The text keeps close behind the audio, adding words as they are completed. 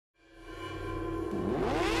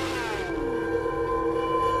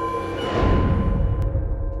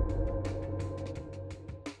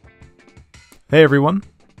Hey everyone,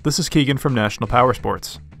 this is Keegan from National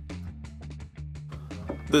Powersports.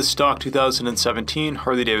 This stock 2017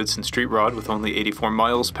 Harley-Davidson street rod with only 84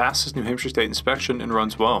 miles passes New Hampshire State inspection and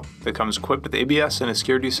runs well. It comes equipped with ABS and a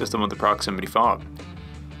security system with a proximity fob.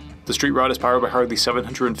 The street rod is powered by Harley's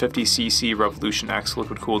 750cc Revolution X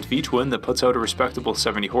liquid-cooled V-twin that puts out a respectable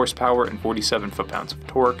 70 horsepower and 47 foot-pounds of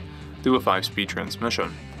torque through a 5-speed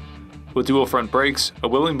transmission. With dual front brakes, a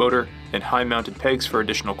willing motor, and high-mounted pegs for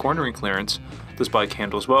additional cornering clearance, this bike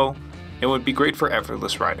handles well and would be great for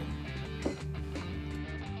effortless riding.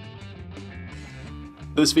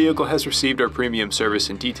 This vehicle has received our premium service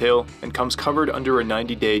and detail and comes covered under a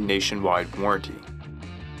 90-day nationwide warranty.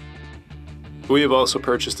 We have also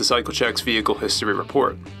purchased the CycleCheck's Vehicle History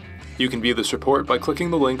Report. You can view this report by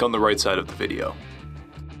clicking the link on the right side of the video.